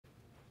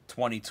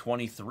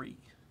2023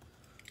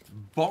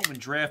 Bowman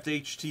Draft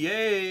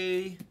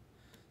HTA.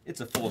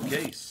 It's a full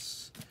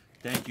case.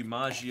 Thank you,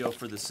 Maggio,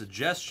 for the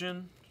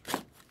suggestion.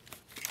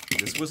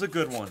 This was a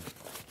good one.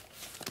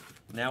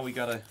 Now we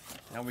gotta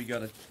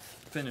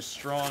finish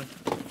strong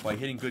by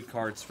hitting good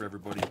cards for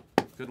everybody.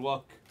 Good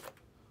luck.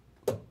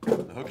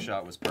 The hook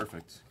shot was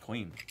perfect.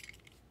 Clean.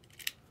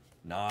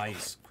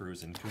 Nice,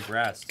 cruising.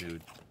 Congrats,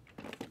 dude.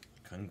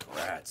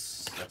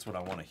 Congrats. That's what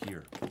I want to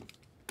hear.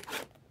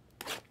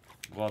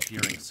 Love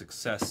hearing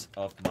success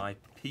of my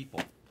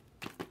people.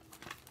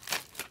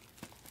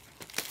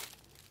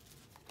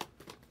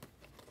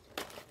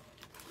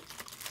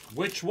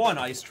 Which one,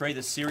 Ice Tray?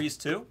 The Series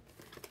 2?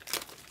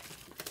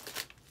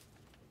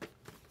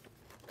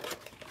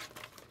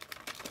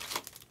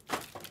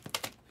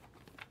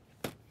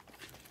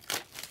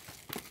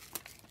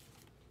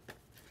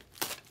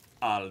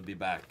 I'll be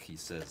back, he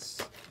says.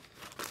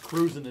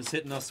 Cruising is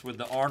hitting us with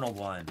the Arnold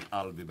line.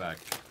 I'll be back.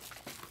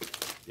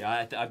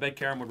 Yeah, I bet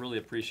Karen would really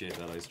appreciate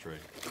that, Ice Tray.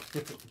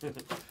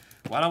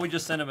 Why don't we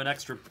just send him an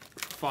extra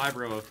 5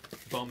 row of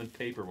Bowman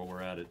paper while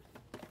we're at it?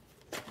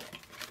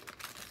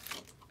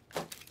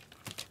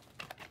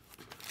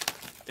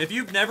 If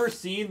you've never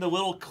seen the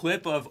little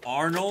clip of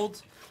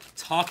Arnold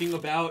talking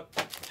about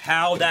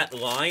how that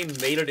line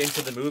made it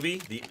into the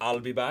movie, the I'll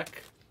be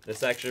back,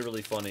 that's actually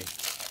really funny.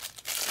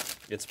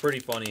 It's pretty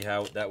funny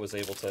how that was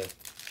able to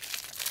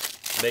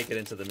make it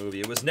into the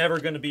movie. It was never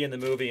going to be in the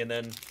movie, and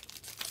then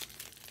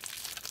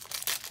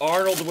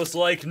Arnold was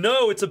like,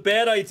 no, it's a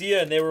bad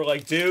idea. And they were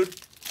like, dude,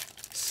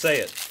 say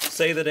it.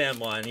 Say the damn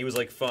line. He was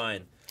like,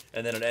 fine.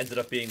 And then it ended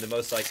up being the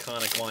most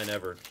iconic line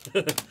ever.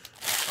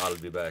 I'll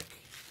be back.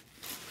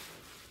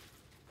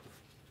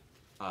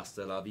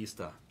 Hasta la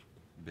vista,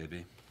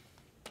 baby.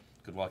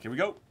 Good luck. Here we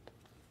go.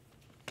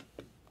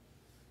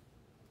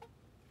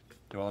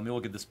 Well, let me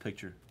look at this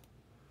picture.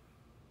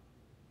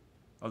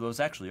 Oh, those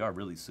actually are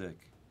really sick.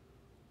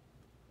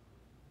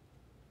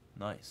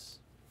 Nice.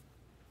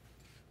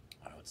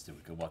 All right, let's do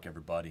it. Good luck,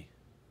 everybody.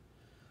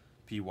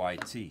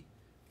 PYT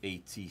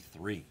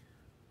AT3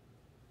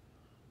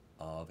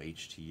 of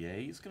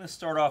HTA is going to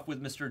start off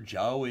with Mr.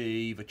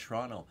 Joey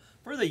Vitrano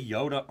for the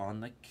Yoda on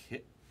the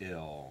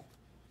Kill.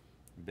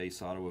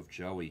 Base auto of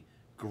Joey.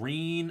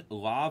 Green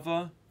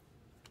Lava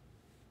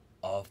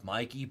of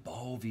Mikey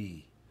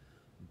Bovey.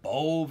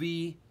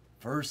 Bovey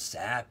for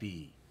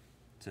Sappy.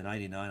 To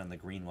 99 on the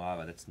Green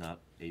Lava. That's not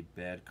a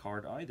bad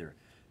card either.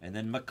 And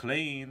then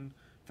McLean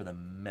for the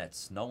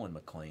Mets. Nolan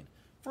McLean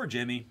for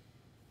Jimmy.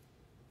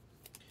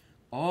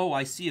 Oh,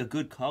 I see a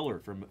good color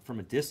from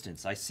a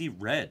distance. I see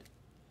red.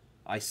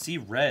 I see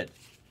red.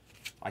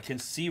 I can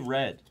see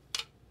red.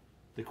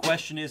 The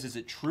question is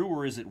it true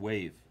or is it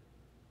wave?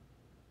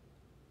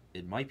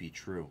 It might be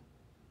true.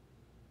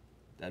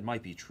 That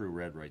might be true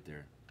red right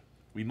there.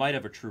 We might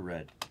have a true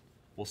red.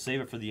 We'll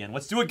save it for the end.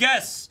 Let's do a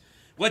guess.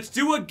 Let's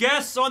do a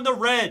guess on the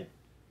red.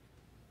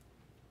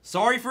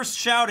 Sorry for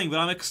shouting, but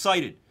I'm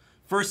excited.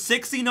 For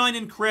 69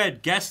 in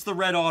cred, guess the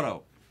red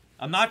auto.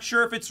 I'm not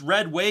sure if it's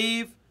red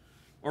wave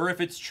or if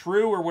it's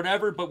true or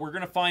whatever, but we're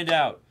going to find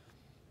out.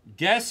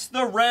 Guess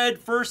the red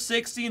for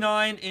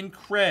 69 in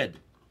cred.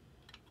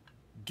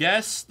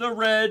 Guess the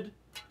red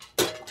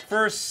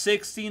for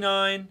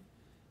 69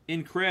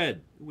 in cred.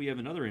 We have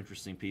another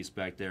interesting piece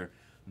back there.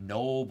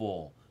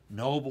 Noble.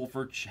 Noble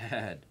for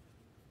Chad.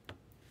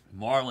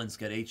 Marlins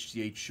got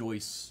HTA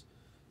choice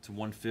to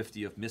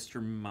 150 of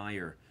Mr.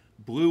 Meyer.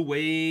 Blue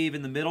wave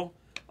in the middle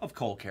of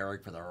Cole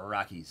Carrick for the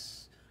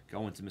Rockies.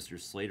 Going to Mr.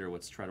 Slater.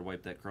 Let's try to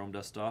wipe that chrome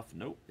dust off.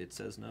 Nope, it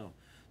says no.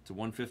 To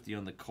 150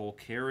 on the Cole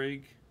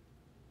Carrick.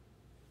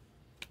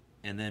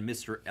 And then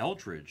Mr.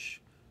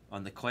 Eldridge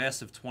on the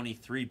class of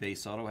 23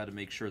 base auto. Had to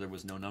make sure there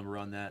was no number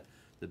on that.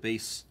 The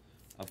base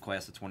of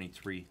class of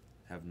 23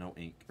 have no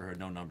ink or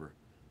no number,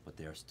 but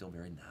they are still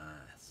very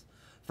nice.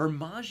 For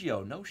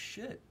Maggio, no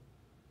shit.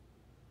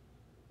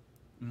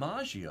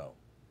 Maggio.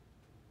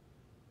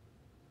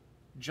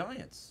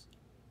 Giants.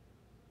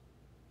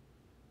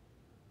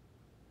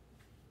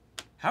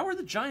 How are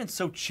the Giants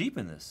so cheap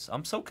in this?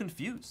 I'm so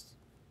confused.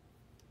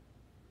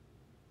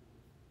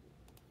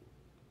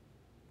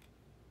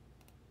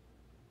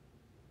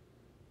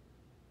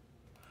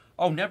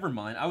 Oh, never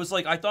mind. I was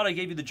like, I thought I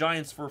gave you the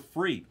Giants for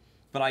free,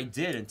 but I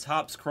did, and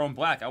Topps Chrome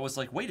Black. I was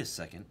like, wait a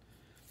second.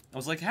 I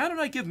was like, how did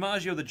I give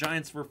Maggio the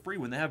Giants for free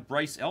when they have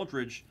Bryce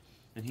Eldridge,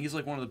 and he's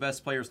like one of the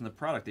best players in the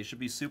product? They should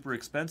be super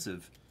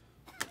expensive.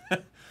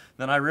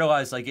 Then I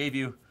realized I gave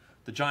you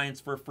the Giants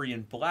for free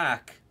in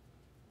black,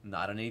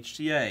 not an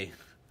HTA.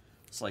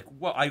 It's like,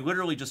 well, I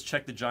literally just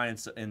checked the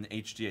Giants in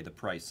HTA, the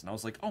price, and I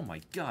was like, oh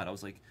my god. I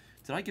was like,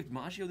 did I give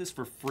Maggio this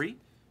for free?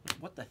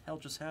 What the hell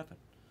just happened?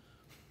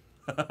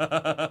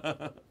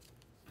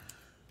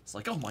 It's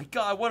like, oh my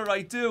god, what did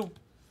I do?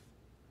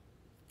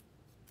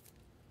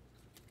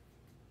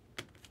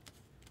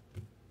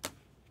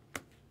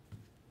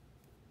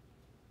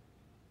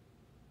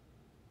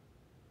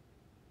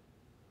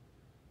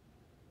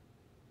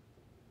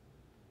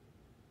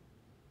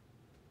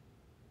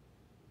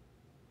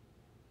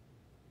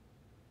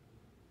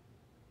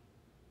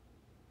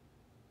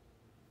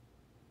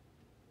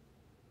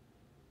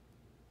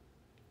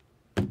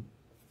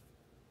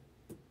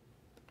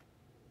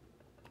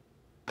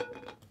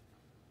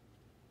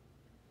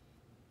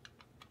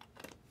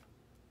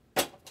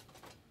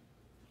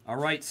 All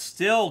right,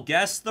 still,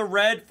 guess the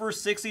red for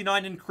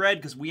 69 in cred,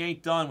 because we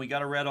ain't done. We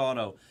got a red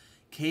auto.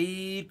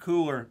 Cade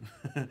Cooler.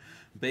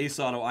 Base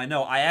auto. I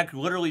know. I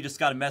literally just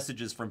got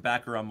messages from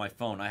Backer on my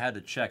phone. I had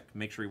to check,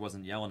 make sure he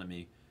wasn't yelling at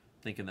me,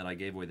 thinking that I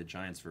gave away the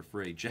Giants for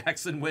free.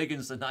 Jackson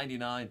Wiggins to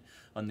 99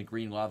 on the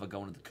green lava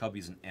going to the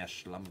Cubbies and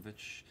Ash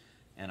Slamovich.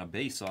 And a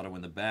base auto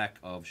in the back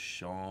of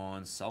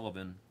Sean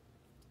Sullivan.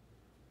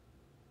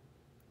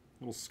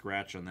 Little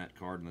scratch on that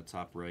card in the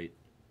top right.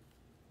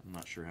 I'm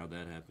not sure how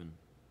that happened.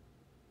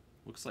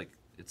 Looks like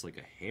it's like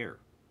a hair.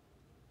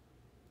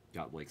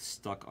 Got like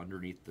stuck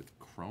underneath the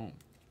chrome.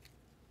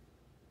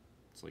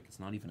 It's like it's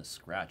not even a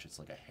scratch, it's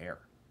like a hair.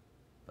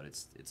 But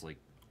it's like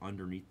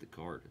underneath the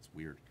card. It's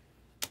weird.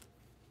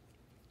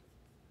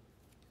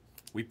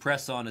 We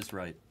press on is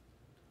right.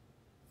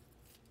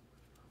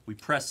 We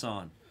press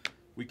on.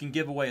 We can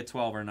give away a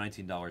 $12 or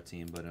 $19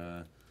 team, but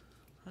a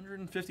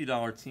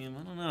 $150 team,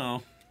 I don't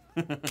know.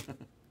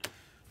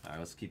 Alright,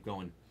 let's keep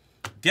going.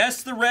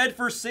 Guess the red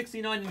for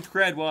 69 in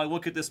cred while I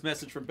look at this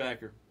message from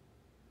Backer.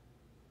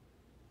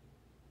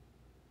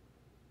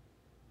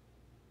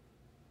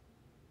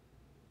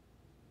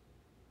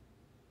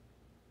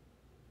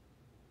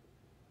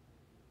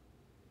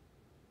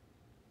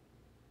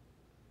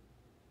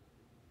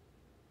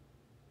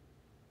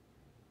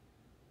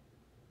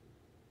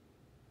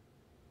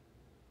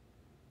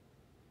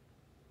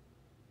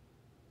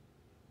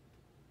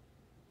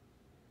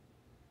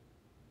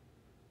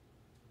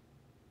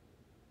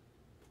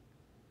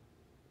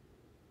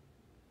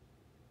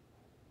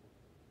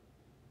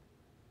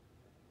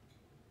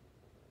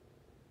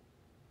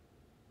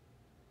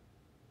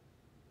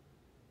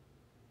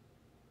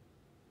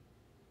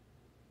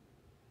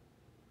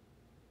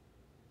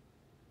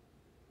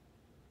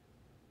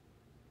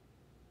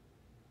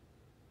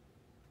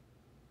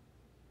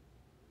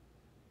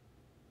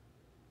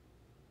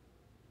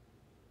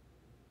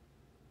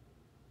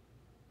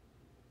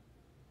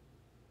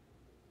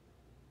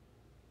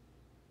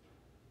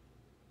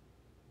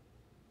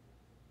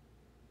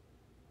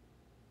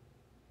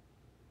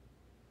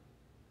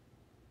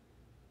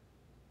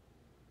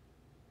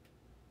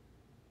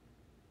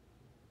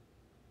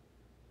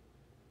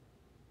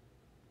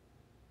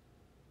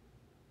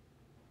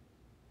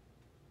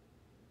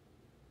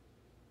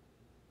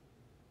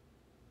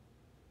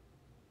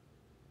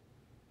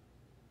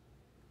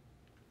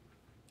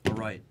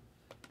 Right.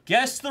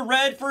 Guess the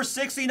red for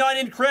 69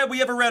 in cred. We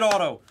have a red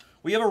auto.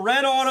 We have a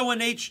red auto in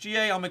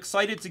HTA. I'm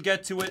excited to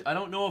get to it. I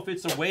don't know if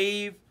it's a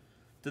wave.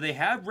 Do they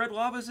have red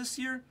lavas this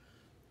year?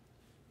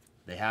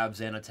 They have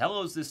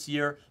Zanatellos this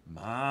year.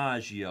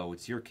 Maggio,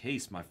 it's your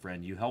case, my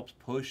friend. You helped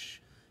push,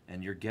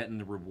 and you're getting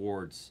the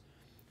rewards.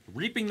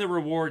 Reaping the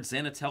rewards,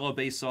 Zanatello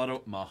base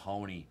auto,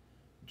 Mahoney.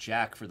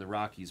 Jack for the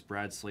Rockies,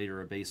 Brad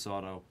Slater a base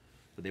auto.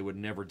 But they would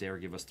never dare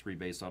give us 3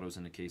 base autos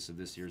in the case of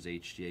this year's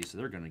HTA, so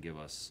they're going to give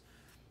us...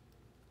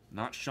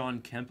 Not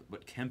Sean Kemp,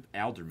 but Kemp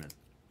Alderman.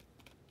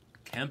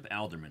 Kemp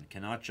Alderman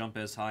cannot jump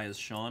as high as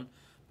Sean,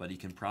 but he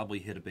can probably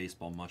hit a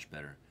baseball much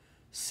better.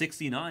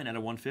 69 out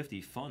of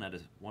 150. Fun out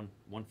of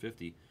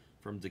 150.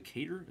 From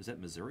Decatur. Is that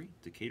Missouri?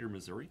 Decatur,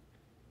 Missouri.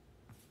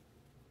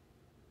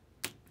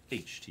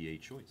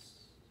 HTA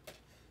choice.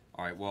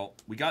 All right, well,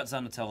 we got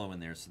Zanatello in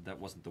there, so that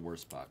wasn't the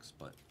worst box,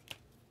 but...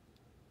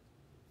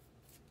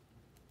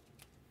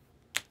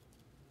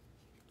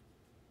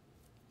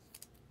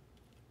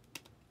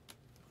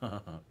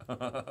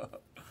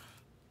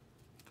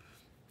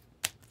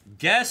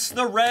 Guess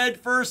the red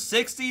for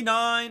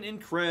 69 in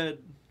cred.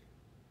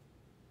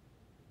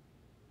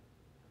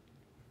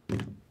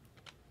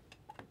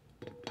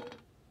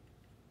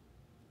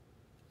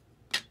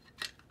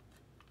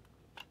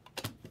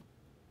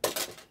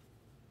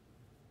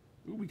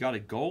 Ooh, we got a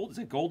gold. Is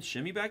it gold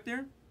shimmy back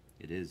there?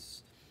 It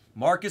is.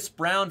 Marcus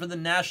Brown for the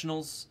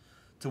Nationals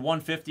to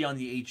 150 on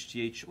the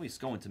HTA choice.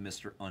 Going to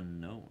Mr.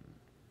 Unknown.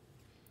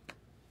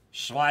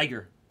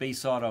 Schleiger,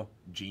 base auto,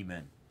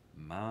 G-Men.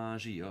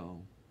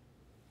 Maggio.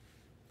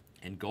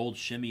 And gold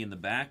shimmy in the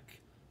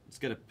back. Let's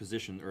get a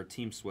position, or a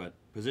team sweat.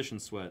 Position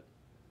sweat.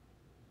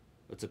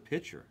 It's a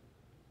pitcher.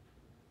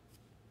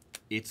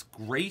 It's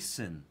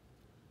Grayson.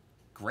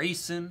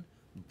 Grayson,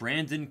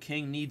 Brandon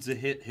King needs a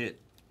hit.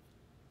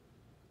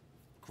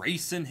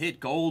 Grayson hit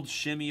gold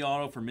shimmy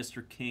auto for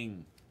Mr.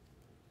 King.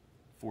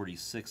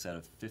 46 out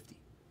of 50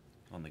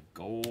 on the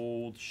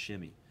gold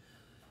shimmy.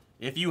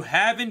 If you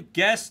haven't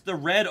guessed the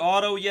red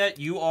auto yet,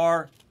 you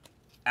are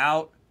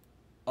out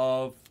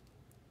of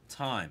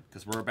time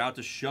because we're about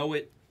to show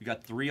it. We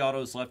got 3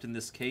 autos left in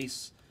this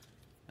case,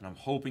 and I'm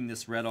hoping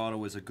this red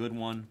auto is a good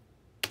one.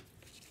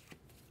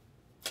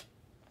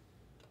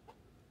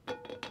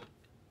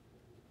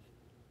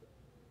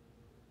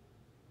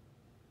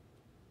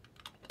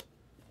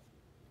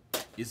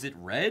 Is it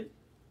red?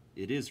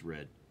 It is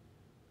red,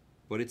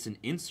 but it's an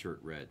insert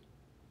red.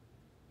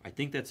 I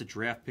think that's a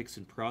Draft Picks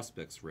and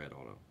Prospects red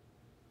auto.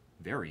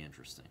 Very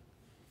interesting.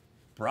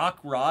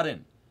 Brock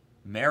Rodden,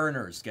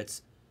 Mariners,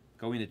 gets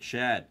going to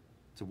Chad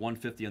to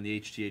 150 on the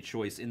HTA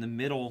choice. In the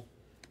middle,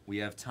 we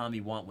have Tommy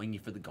Wantwingy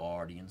for the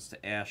Guardians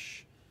to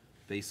Ash,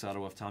 base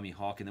auto of Tommy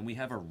Hawk. And then we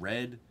have a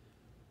red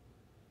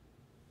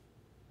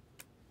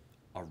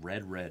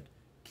red.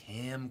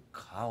 Cam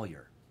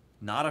Collier.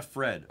 Not a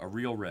Fred, a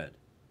real red.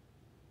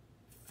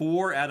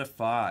 4 out of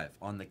 5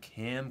 on the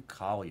Cam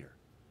Collier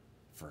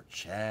for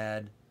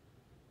Chad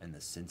and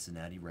the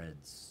Cincinnati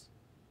Reds.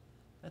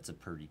 That's a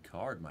pretty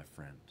card, my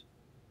friend.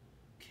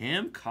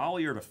 Cam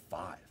Collier to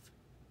 5.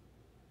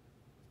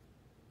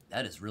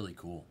 That is really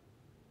cool.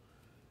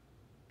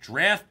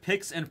 Draft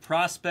picks and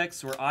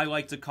prospects, or I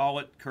like to call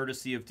it,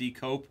 courtesy of D.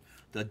 Cope,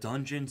 the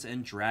Dungeons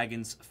and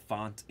Dragons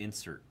font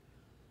insert.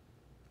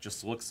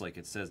 Just looks like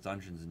it says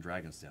Dungeons and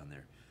Dragons down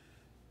there.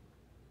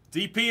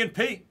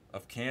 DP&P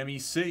of Cam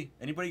EC.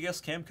 Anybody guess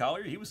Cam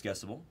Collier? He was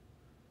guessable.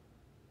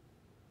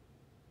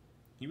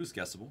 He was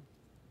guessable.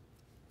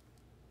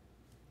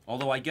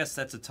 Although I guess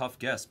that's a tough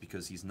guess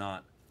because he's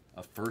not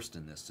a first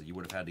in this, so you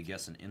would have had to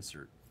guess an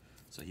insert.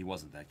 So he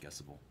wasn't that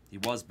guessable. He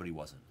was, but he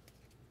wasn't.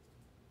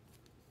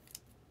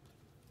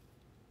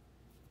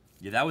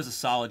 Yeah, that was a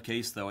solid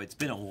case, though. It's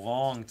been a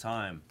long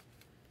time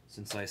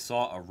since I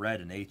saw a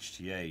red in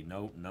HTA.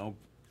 No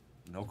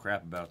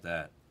crap about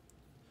that.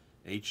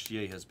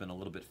 HTA has been a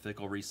little bit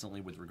fickle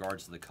recently with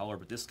regards to the color,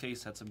 but this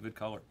case had some good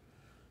color.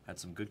 Had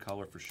some good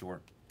color for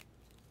sure.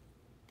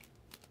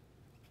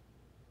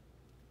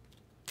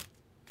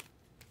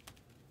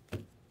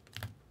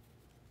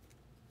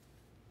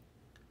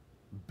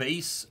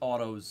 Base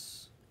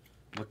autos.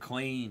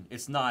 McLean.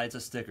 It's not. It's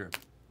a sticker.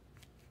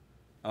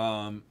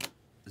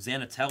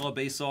 Zanatella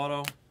base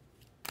auto.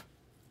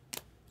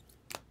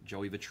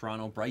 Joey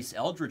Vitrano. Bryce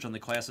Eldridge on the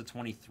class of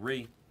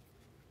 23.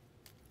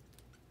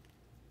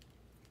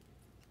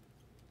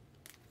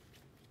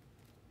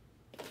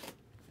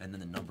 And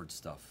then the numbered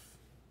stuff.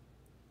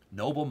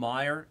 Noble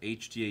Meyer,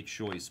 HTA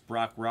choice.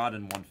 Brock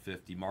Rodden,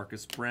 150.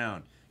 Marcus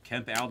Brown.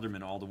 Kemp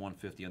Alderman, all the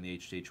 150 on the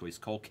HTA choice.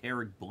 Cole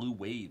Carrick, Blue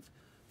Wave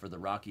for the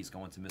Rockies,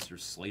 going to Mr.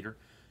 Slater.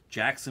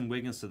 Jackson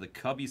Wiggins to the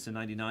Cubbies to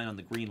 99 on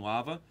the Green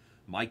Lava.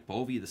 Mike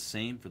Bovey, the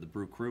same for the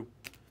Brew Crew.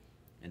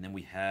 And then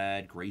we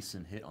had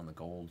Grayson hit on the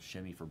gold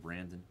shimmy for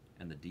Brandon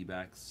and the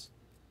D-backs.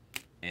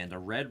 And a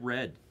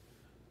red.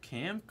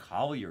 Cam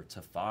Collier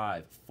to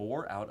 5.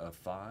 4 out of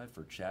 5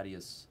 for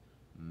Chadius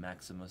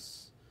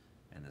Maximus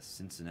and the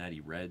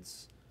Cincinnati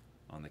Reds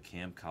on the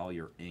Cam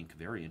Collier Inc.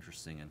 Very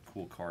interesting and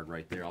cool card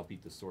right there. I'll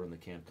beat the sword on the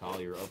Cam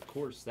Collier. Of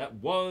course, that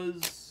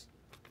was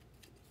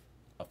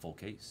a full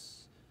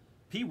case.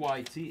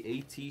 PYT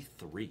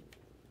AT3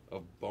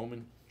 of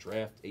Bowman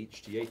Draft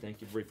HTA.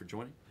 Thank you, everybody, for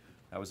joining.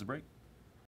 That was a break.